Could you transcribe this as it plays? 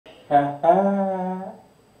Ha ha.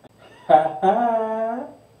 Ha ha.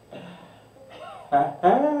 Ha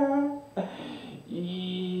ha.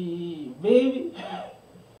 Baby.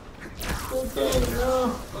 Okay,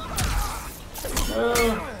 no. No.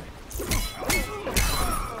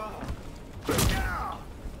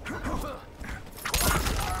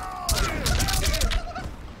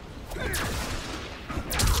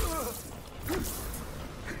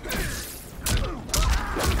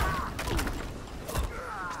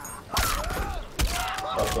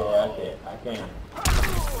 Okay, I can't.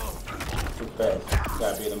 Too fast.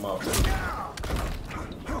 Gotta beat him up.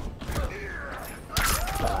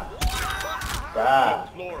 Die.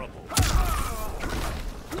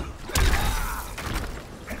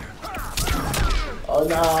 Oh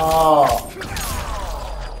no!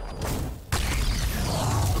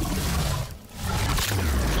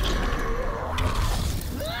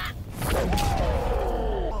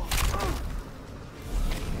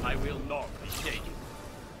 I will not be shaken.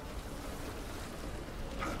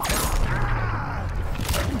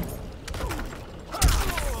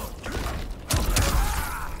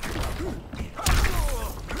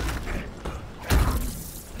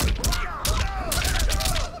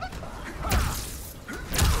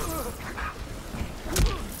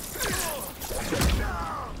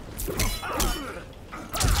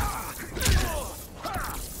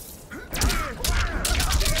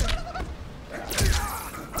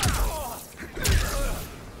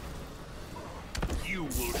 You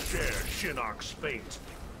will share Shinnok's fate.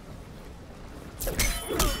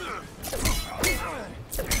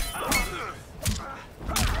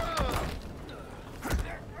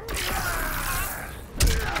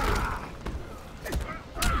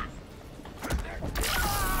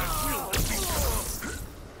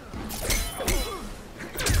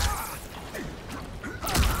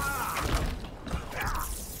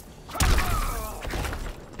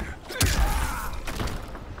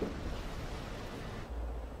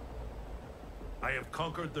 I have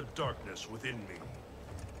conquered the darkness within me.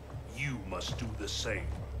 You must do the same.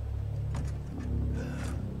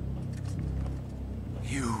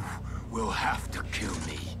 You will have to kill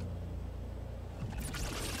me.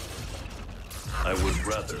 I would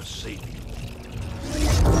rather save you.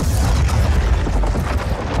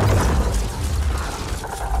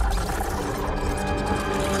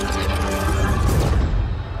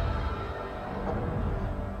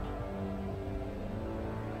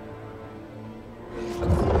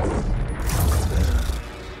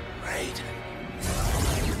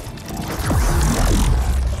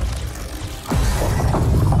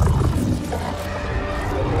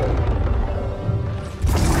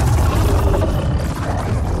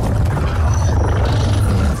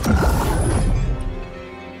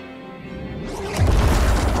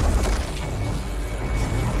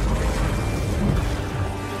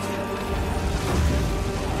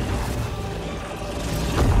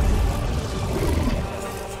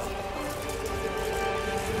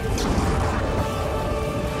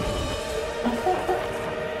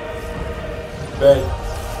 Bet.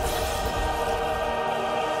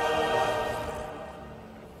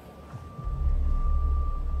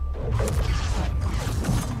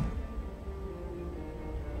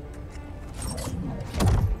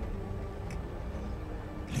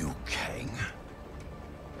 Liu Kang?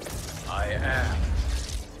 I am.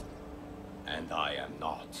 And I am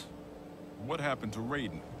not. What happened to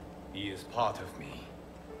Raiden? He is part of me.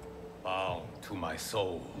 Bound to my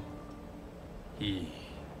soul. He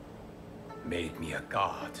made me a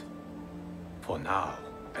god. For now,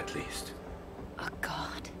 at least. A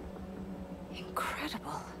god?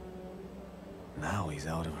 Incredible. Now he's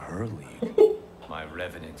out of her league. My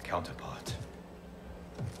revenant counterpart.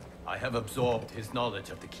 I have absorbed his knowledge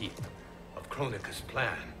of the Keep, of Kronika's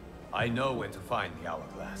plan. I know when to find the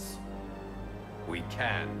hourglass. We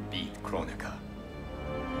can beat Kronika.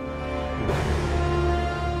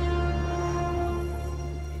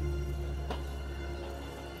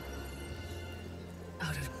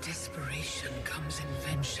 Out of desperation comes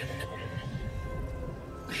invention.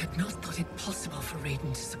 I had not thought it possible for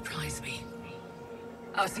Raiden to surprise me.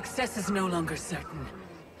 Our success is no longer certain.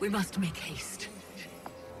 We must make haste.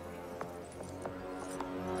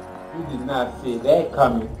 You did not see that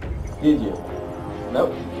coming, did you?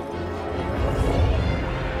 Nope.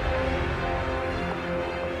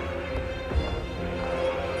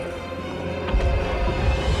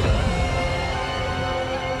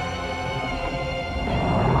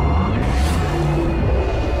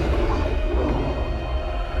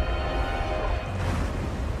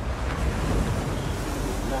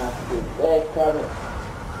 Not see that coming.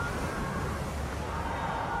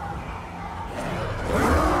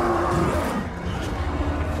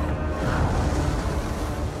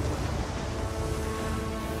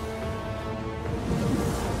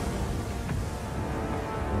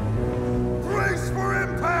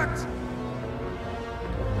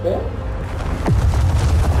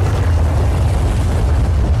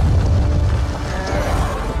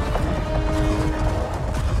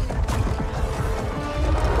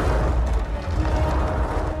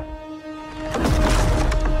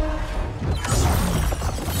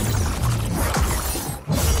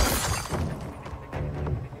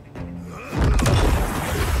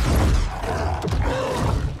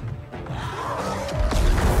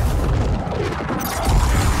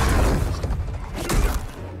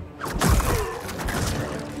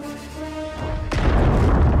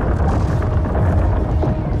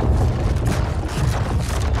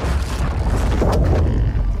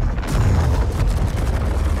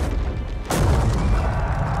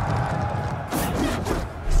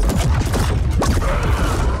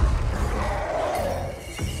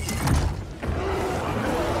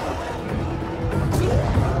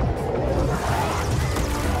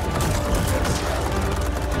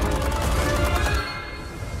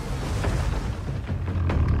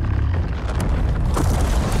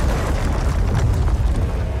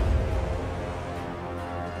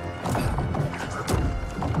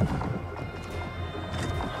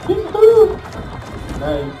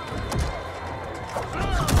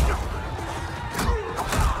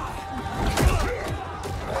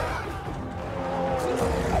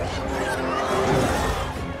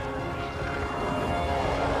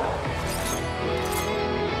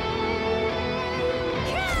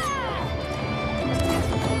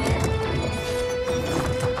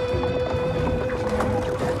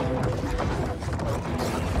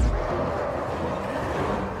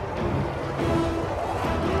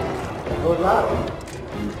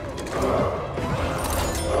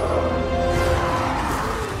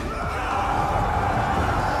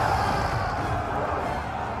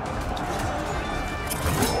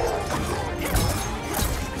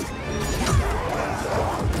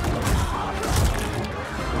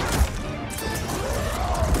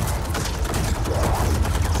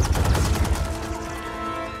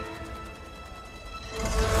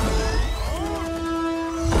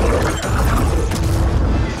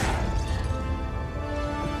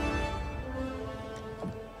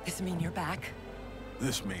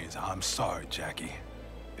 This means I'm sorry, Jackie.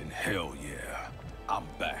 And hell yeah, I'm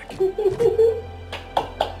back.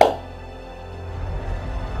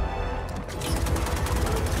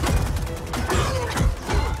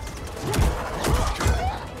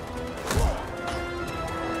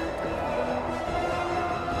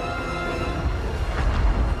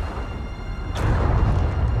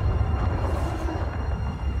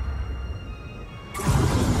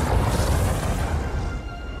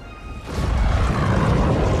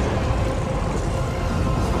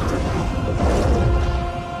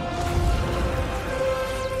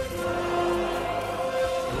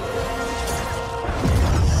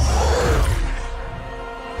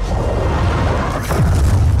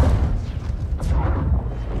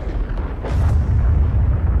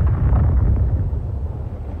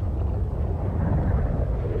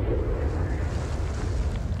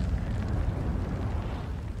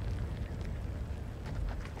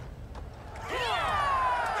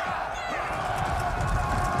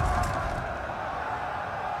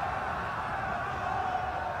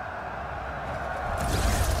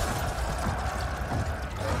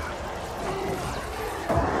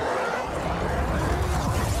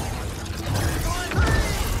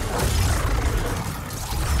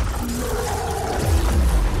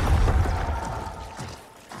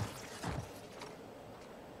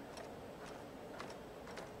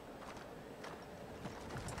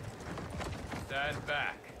 Stand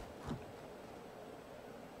back.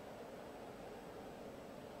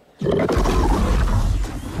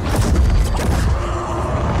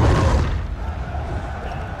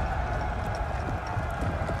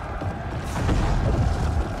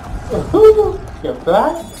 You're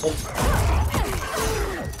back?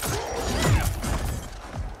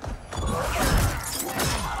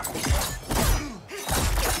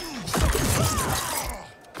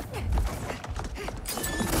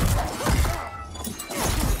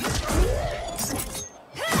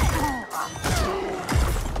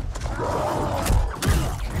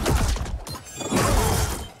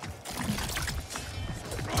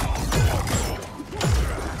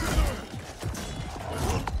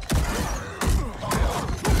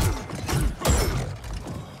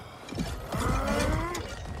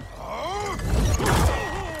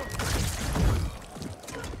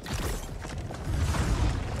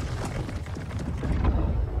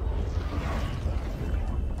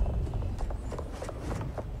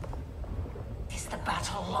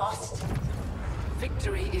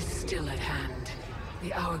 Victory is still at hand.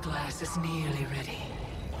 The hourglass is nearly ready.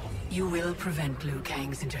 You will prevent Liu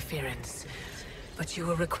Kang's interference, but you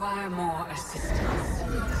will require more assistance.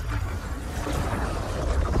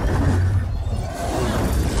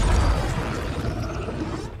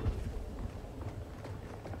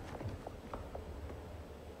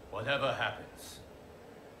 Whatever happens,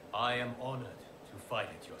 I am honored to fight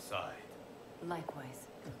at your side. Likewise,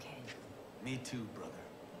 Liu Kang. Me too, brother.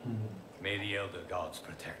 May the Elder Gods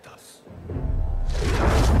protect us.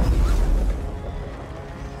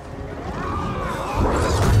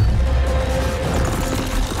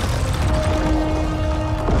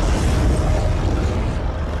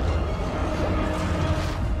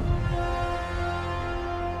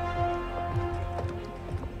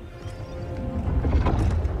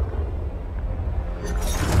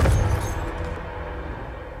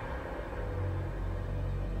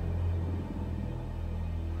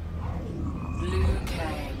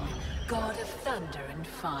 God of thunder and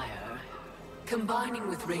fire. Combining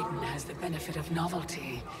with Rerun has the benefit of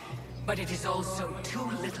novelty, but it is also too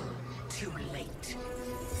little, too late.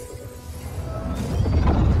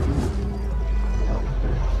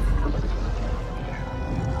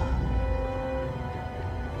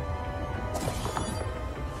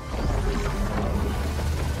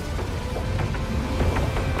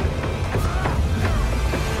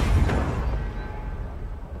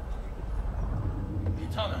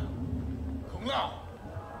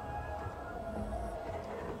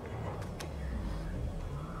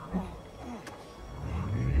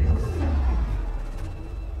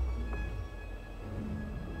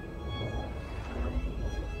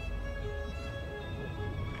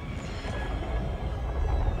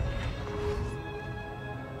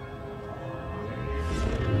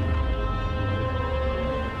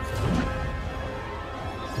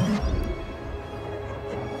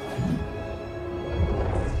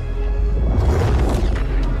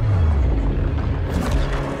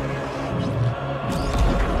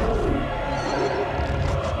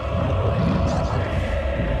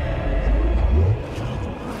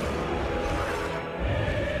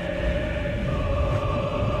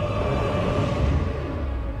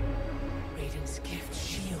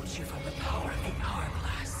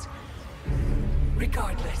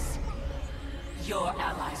 Regardless, your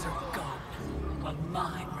allies are gone, while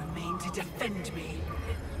mine remain to defend me.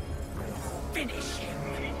 Finish him.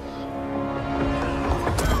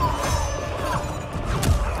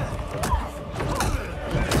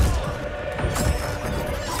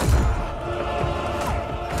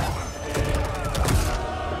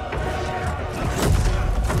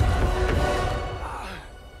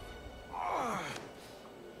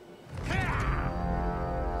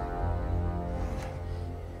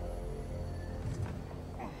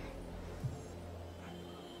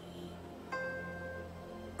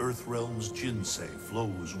 Earthrealm's Jinsei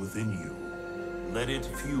flows within you. Let it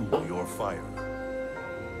fuel your fire.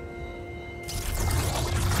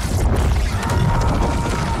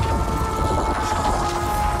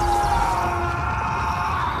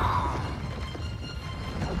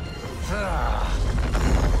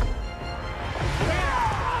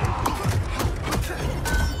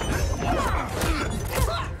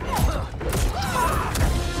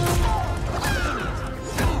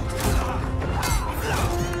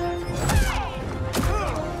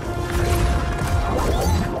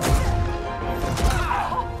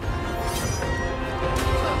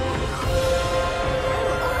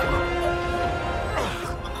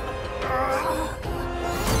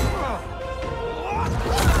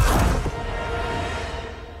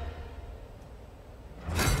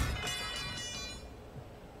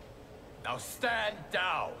 Now stand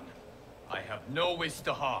down. I have no wish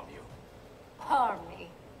to harm you. Harm me?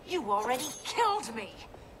 You already killed me!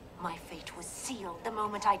 My fate was sealed the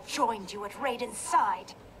moment I joined you at Raiden's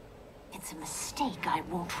side. It's a mistake I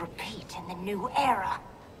won't repeat in the new era.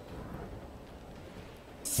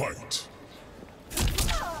 Fight!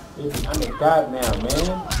 I'm a god now, man.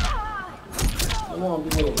 You wanna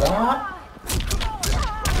be a god?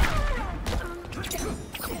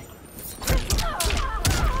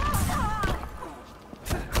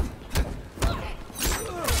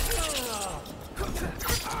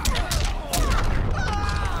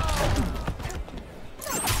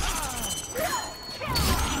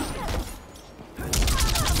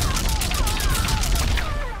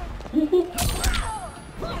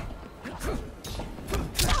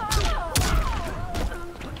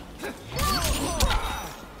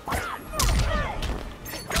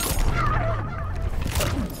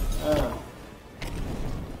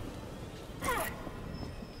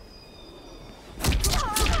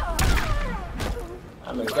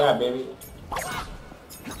 I'm a god, baby.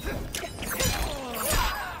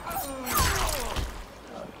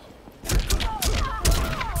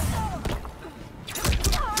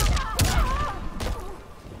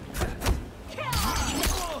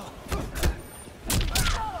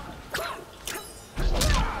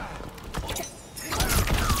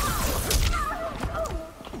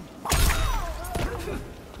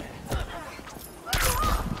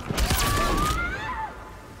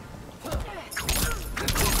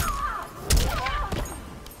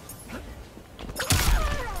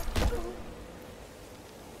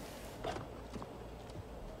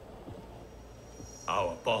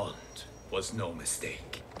 Our bond was no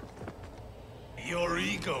mistake. Your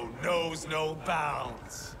ego knows no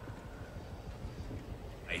bounds.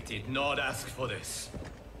 I did not ask for this.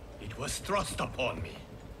 It was thrust upon me.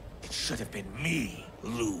 It should have been me,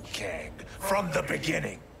 Liu Kang, from the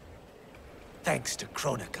beginning. Thanks to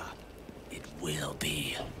Kronika, it will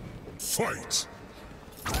be. Fight!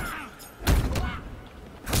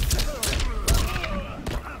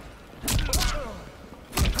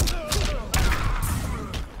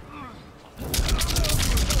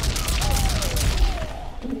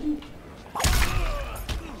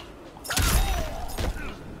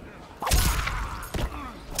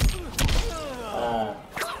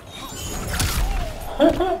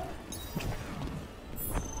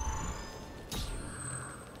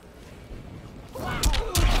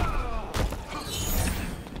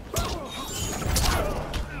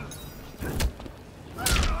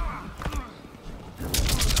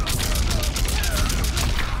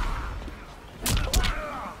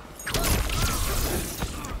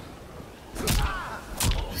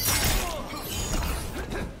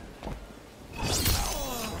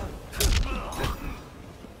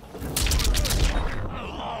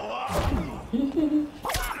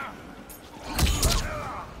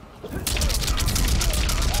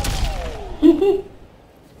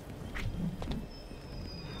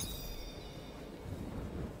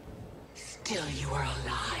 Still you are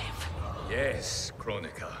alive. Yes,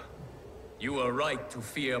 Kronika. You are right to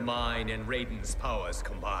fear mine and Raiden's powers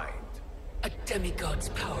combined. A demigod's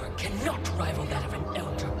power cannot rival that of an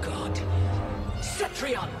elder god.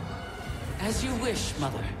 Cetrion! As you wish,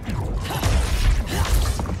 Mother.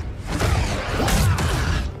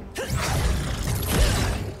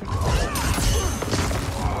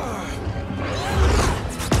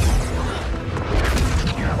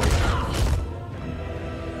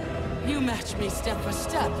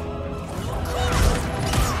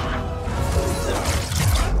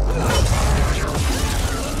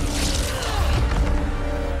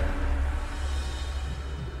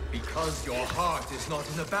 heart is not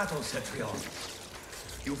in the battle, Cetrion.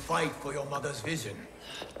 You fight for your mother's vision.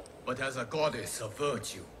 But as a goddess of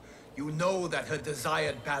virtue, you know that her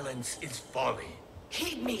desired balance is folly.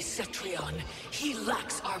 Heed me, Cetrion. He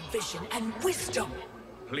lacks our vision and wisdom.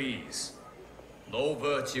 Please. No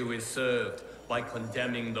virtue is served by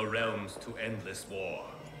condemning the realms to endless war.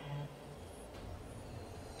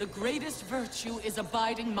 The greatest virtue is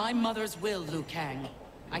abiding my mother's will, Liu Kang.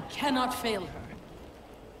 I cannot fail her.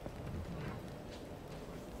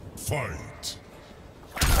 Fight!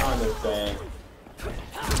 I understand.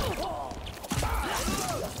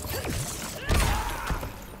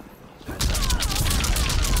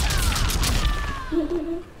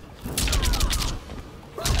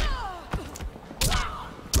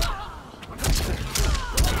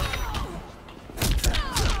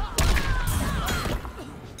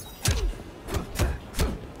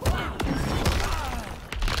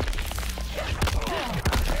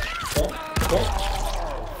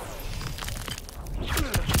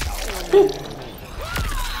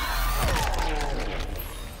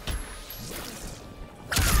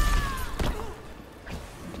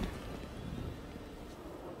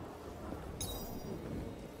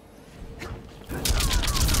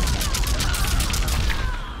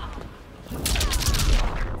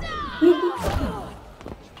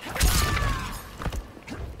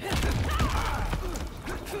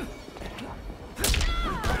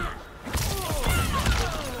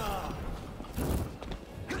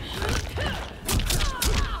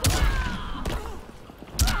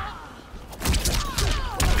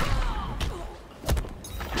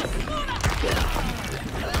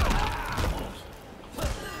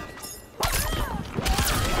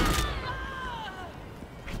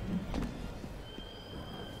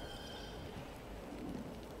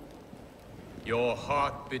 Your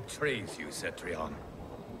heart betrays you, Cetrion.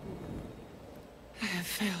 I have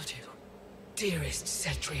failed you, dearest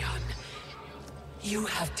Cetrion. You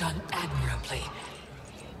have done admirably.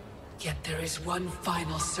 Yet there is one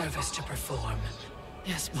final service to perform.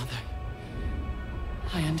 Yes, Mother.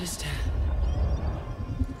 I understand.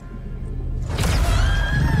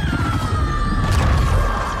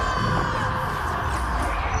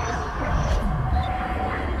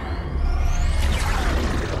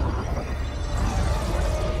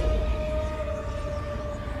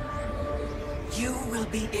 You will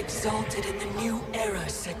be exalted in the new era,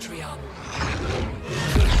 Cetrion.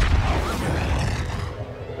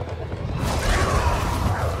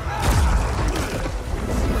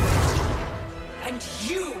 And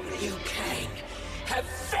you, Liu Kang, have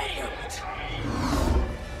failed!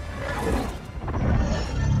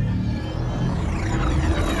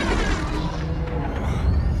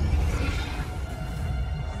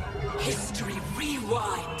 History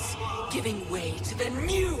rewinds, giving way to the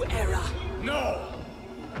new era! No!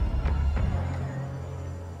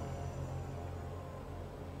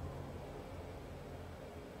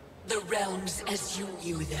 The realms as you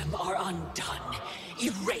knew them are undone,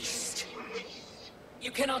 erased. You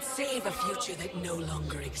cannot save a future that no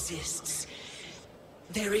longer exists.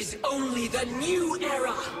 There is only the new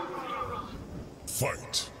era!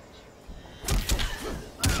 Fight!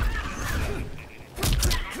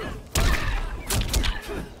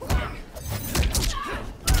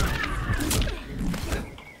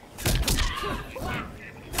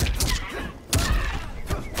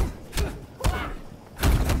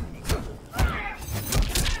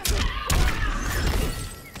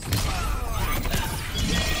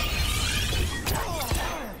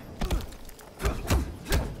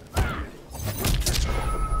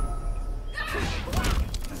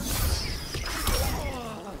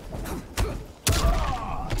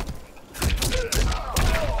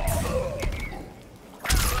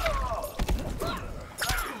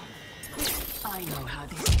 I know how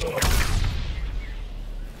this ends.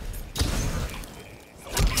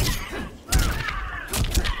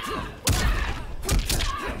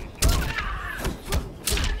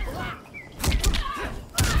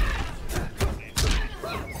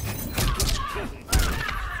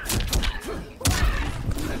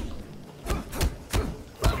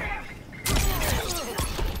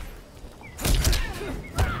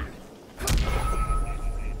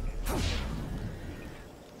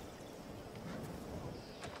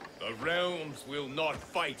 The realms will not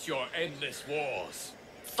fight your endless wars.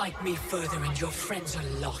 Fight me further and your friends are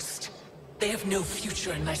lost. They have no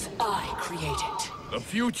future unless I create it. The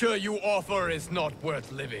future you offer is not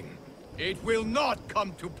worth living. It will not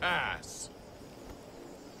come to pass.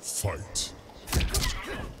 Fight!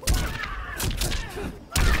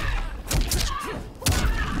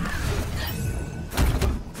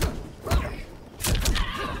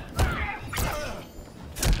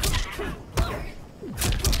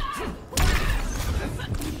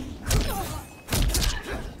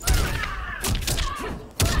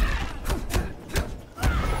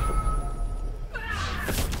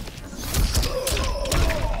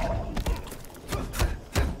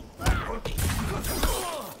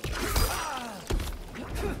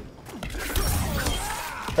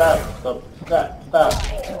 Stop.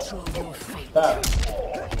 Control your fate. Stop.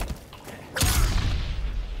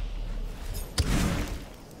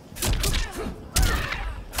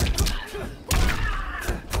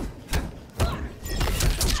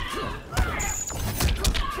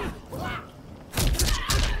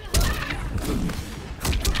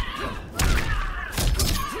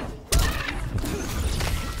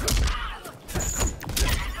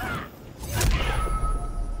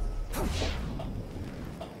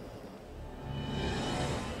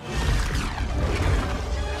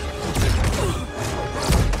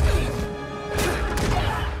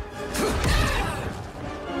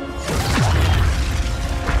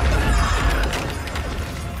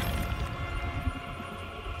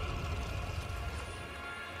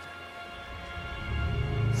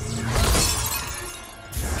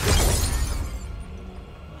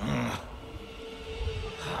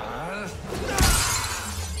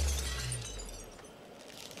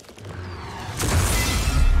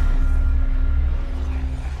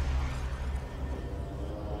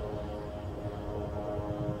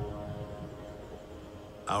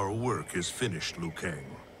 Our work is finished, Liu Kang.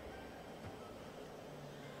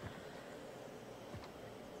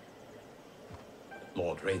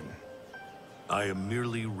 Lord Raiden. I am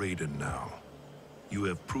merely Raiden now. You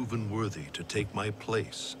have proven worthy to take my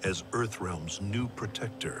place as Earthrealm's new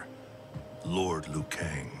protector, Lord Liu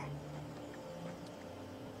Kang.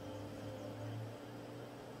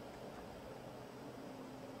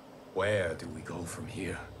 Where do we go from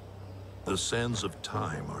here? The sands of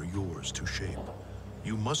time are yours to shape.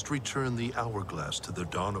 You must return the hourglass to the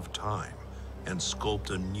dawn of time and sculpt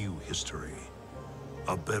a new history.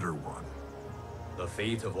 A better one. The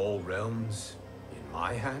fate of all realms in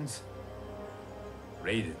my hands?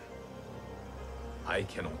 Raiden, I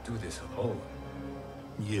cannot do this alone.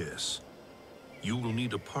 Yes. You will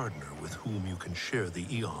need a partner with whom you can share the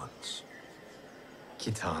eons.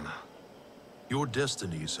 Kitana. Your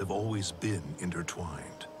destinies have always been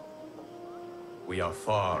intertwined. We are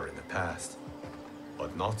far in the past,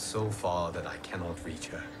 but not so far that I cannot reach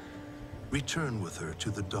her. Return with her to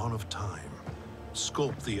the dawn of time.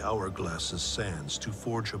 Sculpt the hourglass's sands to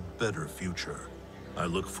forge a better future. I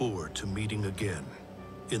look forward to meeting again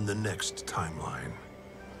in the next timeline.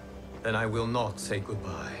 Then I will not say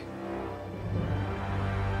goodbye.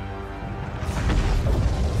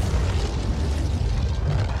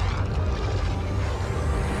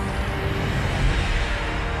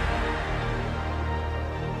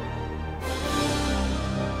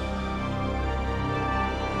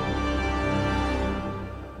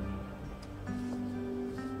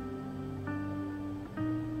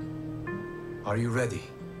 Are you ready?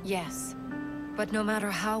 Yes. But no matter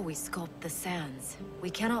how we sculpt the sands, we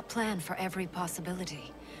cannot plan for every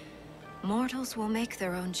possibility. Mortals will make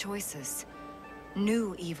their own choices.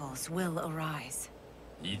 New evils will arise.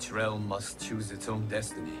 Each realm must choose its own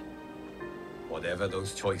destiny. Whatever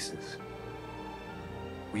those choices,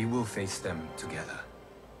 we will face them together.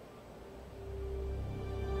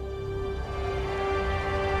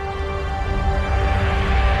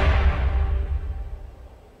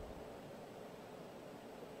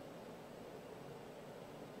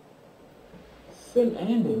 Still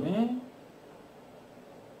ending, man.